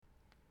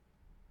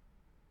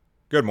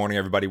Good morning,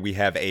 everybody. We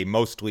have a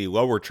mostly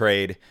lower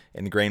trade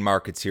in the grain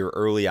markets here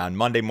early on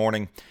Monday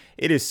morning.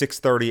 It is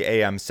 6:30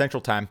 a.m. Central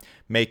Time.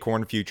 May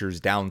corn futures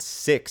down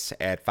 6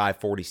 at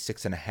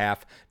 546.5.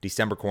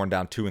 December corn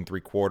down 2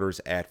 3/4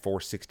 at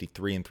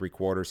 463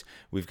 3/4.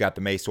 We've got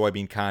the May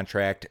soybean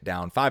contract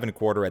down 5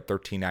 1/4 at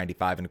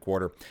 13.95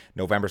 1/4.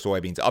 November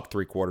soybeans up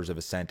 3/4 of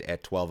a cent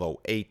at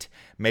 12.08.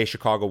 May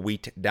Chicago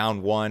wheat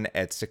down 1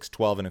 at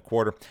 612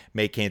 1/4.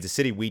 May Kansas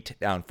City wheat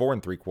down 4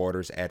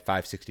 3/4 at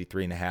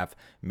 563 1/2.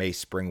 May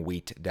spring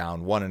wheat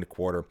down 1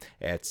 1/4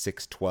 at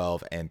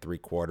 612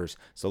 3/4.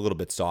 So a little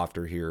bit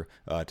softer here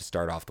to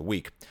start off the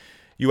week.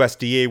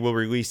 USDA will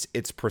release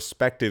its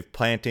prospective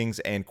plantings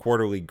and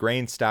quarterly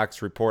grain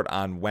stocks report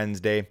on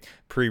Wednesday.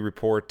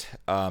 Pre-report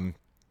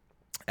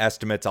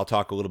estimates I'll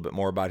talk a little bit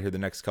more about here the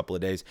next couple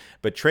of days,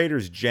 but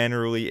traders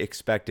generally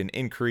expect an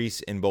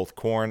increase in both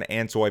corn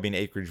and soybean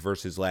acreage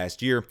versus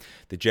last year.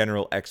 The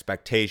general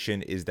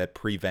expectation is that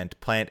prevent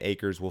plant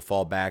acres will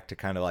fall back to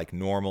kind of like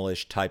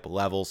normalish type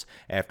levels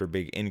after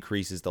big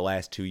increases the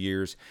last 2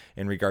 years.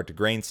 In regard to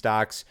grain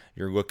stocks,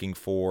 you're looking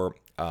for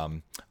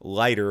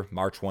lighter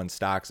March 1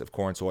 stocks of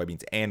corn,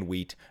 soybeans, and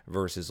wheat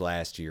versus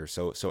last year.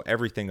 So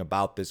everything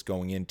about this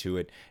going into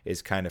it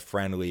is kind of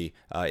friendly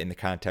in the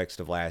context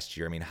of last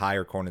year. I mean,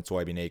 higher corn and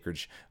soybean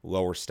acreage,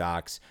 lower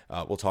stocks.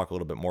 We'll talk a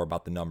little bit more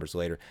about the numbers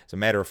later. As a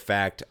matter of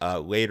fact,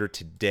 later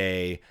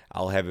today,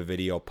 I'll have a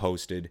video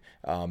posted.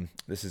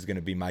 This is going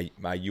to be my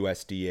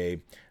USDA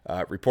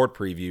report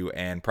preview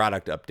and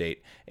product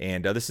update.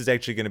 And this is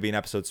actually going to be an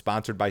episode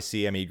sponsored by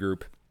CME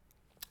Group.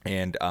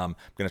 And I'm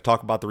going to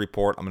talk about the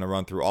report. I'm going to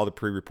run through all the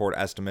pre-report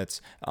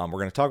estimates. We're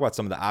going to talk about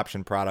some of the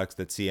option products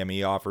that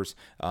CME offers,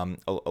 a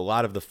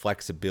lot of the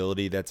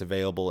flexibility that's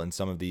available in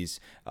some of these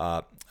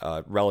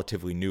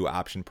relatively new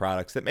option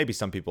products that maybe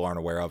some people aren't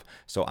aware of.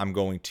 So I'm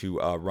going to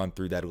run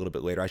through that a little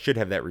bit later. I should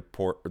have that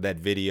report, or that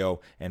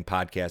video and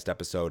podcast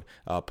episode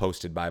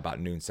posted by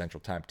about noon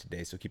Central Time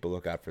today. So keep a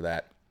lookout for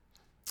that.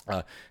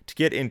 To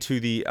get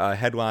into the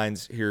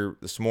headlines here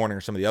this morning,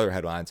 or some of the other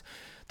headlines,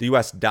 the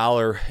U.S.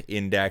 dollar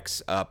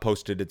index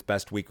posted its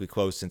best weekly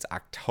close since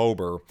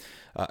October.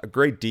 A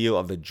great deal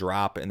of the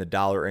drop in the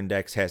dollar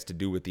index has to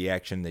do with the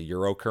action in the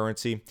euro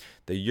currency.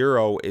 The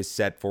euro is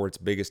set for its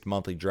biggest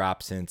monthly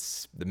drop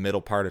since the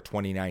middle part of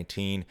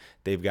 2019.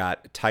 They've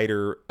got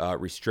tighter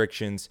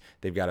restrictions.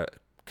 They've got a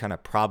kind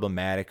of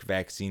problematic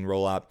vaccine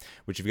rollout.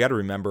 What you've got to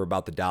remember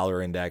about the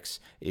dollar index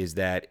is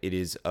that it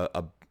is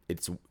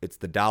it's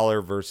the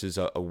dollar versus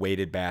a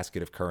weighted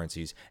basket of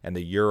currencies, and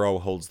the euro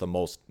holds the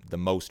most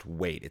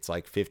weight. It's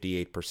like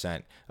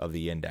 58% of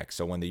the index.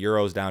 So when the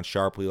euro is down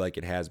sharply like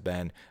it has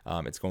been,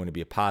 it's going to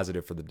be a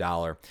positive for the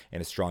dollar,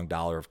 and a strong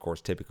dollar, of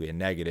course, typically a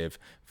negative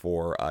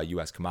for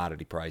U.S.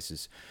 commodity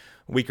prices.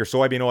 Weaker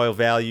soybean oil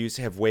values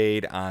have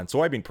weighed on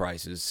soybean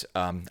prices.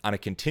 On a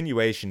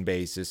continuation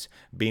basis,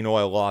 bean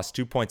oil lost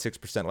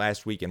 2.6%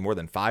 last week and more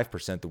than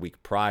 5% the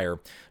week prior.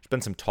 There's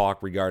been some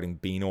talk regarding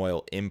bean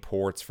oil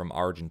imports from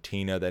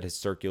Argentina that has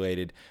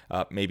circulated,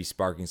 maybe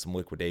sparking some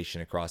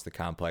liquidation across the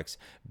complex.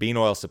 Bean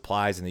oil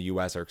supplies in the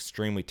U.S. are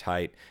extremely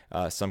tight.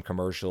 Some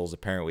commercials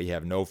apparently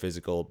have no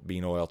physical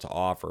bean oil to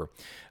offer.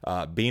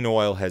 Bean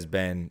oil has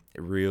been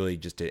really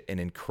just an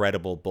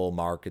incredible bull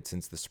market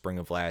since the spring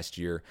of last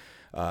year.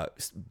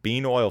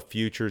 Bean oil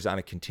futures on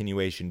a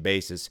continuation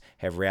basis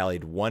have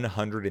rallied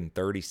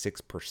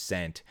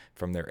 136%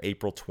 from their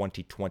April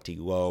 2020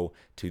 low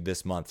to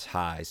this month's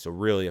high. So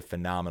really a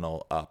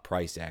phenomenal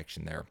price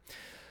action there.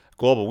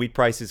 Global wheat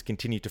prices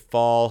continue to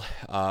fall.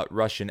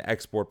 Russian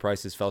export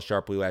prices fell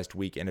sharply last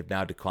week and have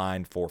now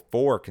declined for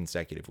 4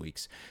 consecutive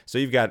weeks. So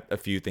you've got a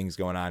few things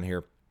going on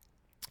here.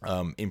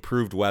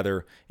 Improved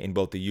weather in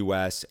both the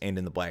U.S. and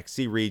in the Black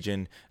Sea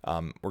region.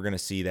 We're going to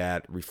see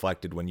that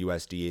reflected when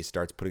USDA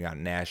starts putting out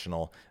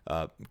national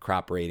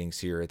crop ratings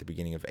here at the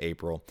beginning of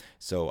April.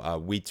 So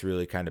wheat's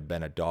really kind of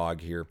been a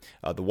dog here.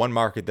 The one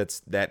market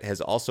that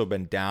has also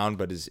been down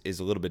but is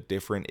a little bit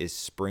different is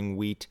spring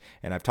wheat.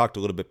 And I've talked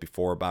a little bit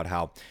before about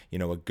how,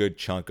 a good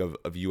chunk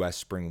of U.S.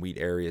 spring wheat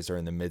areas are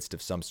in the midst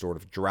of some sort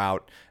of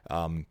drought.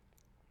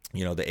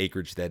 The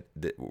acreage that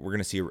we're going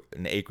to see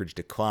an acreage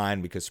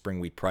decline because spring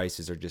wheat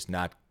prices are just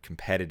not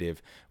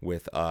competitive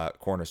with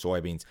corn or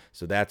soybeans.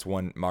 So that's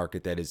one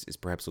market that is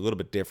perhaps a little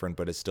bit different,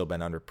 but has still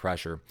been under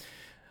pressure.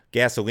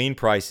 Gasoline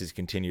prices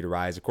continue to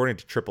rise. According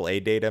to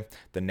AAA data,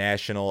 the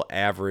national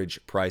average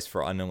price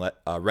for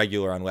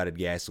regular unleaded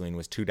gasoline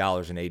was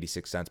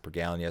 $2.86 per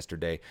gallon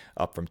yesterday,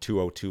 up from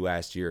 $2.02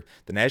 last year.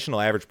 The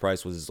national average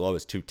price was as low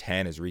as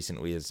 $2.10 as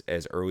recently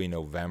as early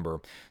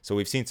November. So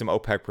we've seen some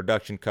OPEC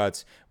production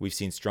cuts. We've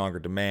seen stronger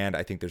demand.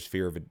 I think there's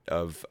fear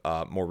of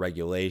more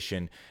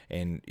regulation.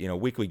 And,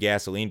 weekly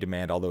gasoline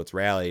demand, although it's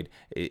rallied,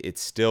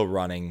 it's still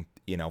running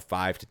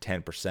 5 to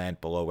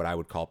 10% below what I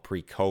would call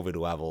pre-COVID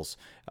levels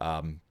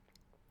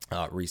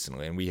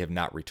recently, and we have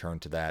not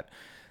returned to that.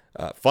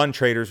 Fund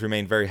traders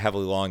remain very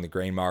heavily long the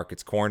grain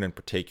markets, corn in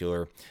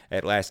particular.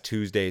 At last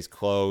Tuesday's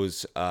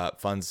close,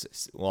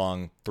 funds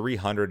long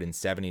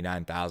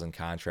 379,000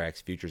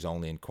 contracts, futures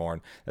only in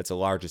corn. That's the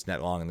largest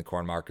net long in the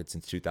corn market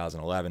since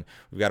 2011.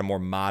 We've got a more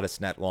modest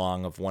net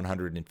long of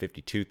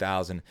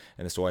 152,000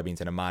 in the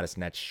soybeans and a modest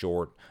net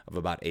short of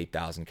about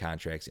 8,000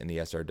 contracts in the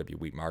SRW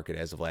wheat market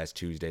as of last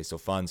Tuesday. So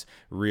funds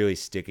really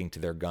sticking to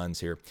their guns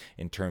here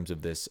in terms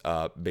of this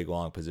big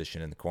long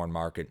position in the corn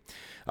market.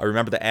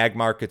 Remember, the ag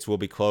markets will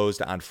be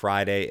closed on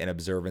Friday in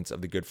observance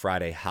of the Good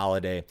Friday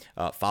holiday.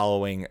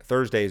 Following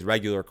Thursday's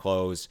regular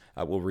close,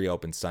 will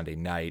reopen Sunday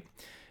night.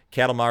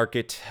 Cattle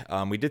market,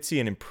 we did see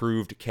an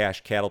improved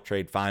cash cattle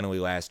trade finally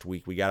last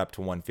week. We got up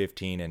to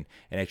 115 and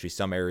actually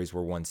some areas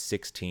were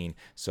 116.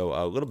 So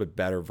a little bit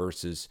better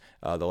versus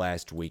the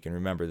last week. And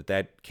remember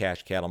that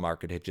cash cattle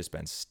market had just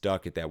been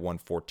stuck at that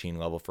 114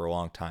 level for a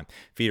long time.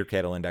 Feeder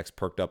cattle index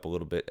perked up a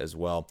little bit as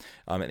well.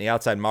 In the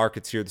outside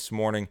markets here this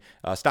morning,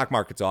 stock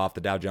market's off.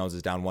 The Dow Jones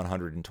is down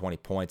 120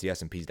 points. The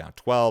S&P's down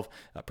 12.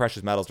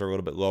 Precious metals are a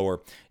little bit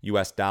lower.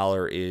 U.S.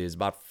 dollar is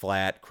about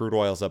flat. Crude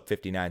oil's up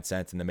 59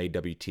 cents and the May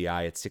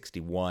WTI at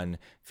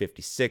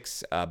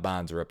 61.56.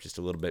 Bonds are up just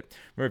a little bit.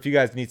 Remember, if you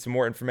guys need some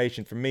more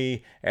information from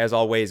me, as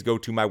always, go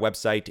to my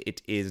website.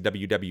 It is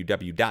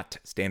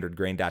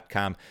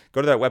www.standardgrain.com.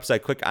 Go to that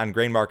website, click on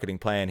Grain Marketing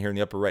Plan here in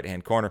the upper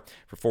right-hand corner.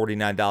 For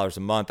 $49 a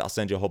month, I'll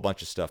send you a whole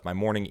bunch of stuff. My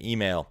morning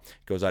email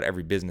goes out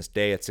every business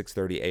day at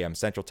 6:30 a.m.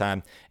 Central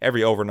Time.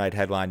 Every overnight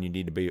headline you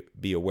need to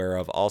be aware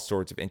of. All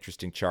sorts of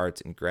interesting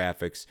charts and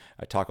graphics.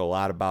 I talk a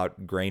lot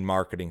about grain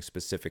marketing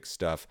specific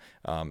stuff,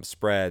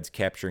 spreads,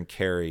 capture and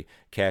carry,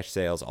 cash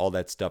sales, all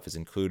that stuff is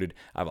included.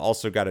 I've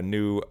also got a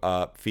new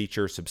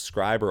feature,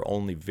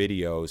 subscriber-only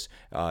videos,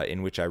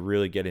 in which I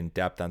really get in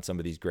depth on some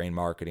of these grain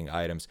marketing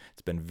items.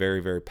 It's been very,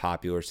 very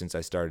popular since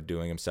I started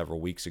doing them several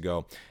weeks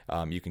ago.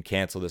 You can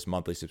cancel this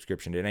monthly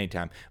subscription at any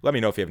time. Let me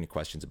know if you have any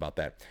questions about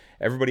that.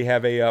 Everybody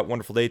have a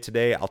wonderful day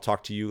today. I'll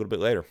talk to you a little bit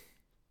later.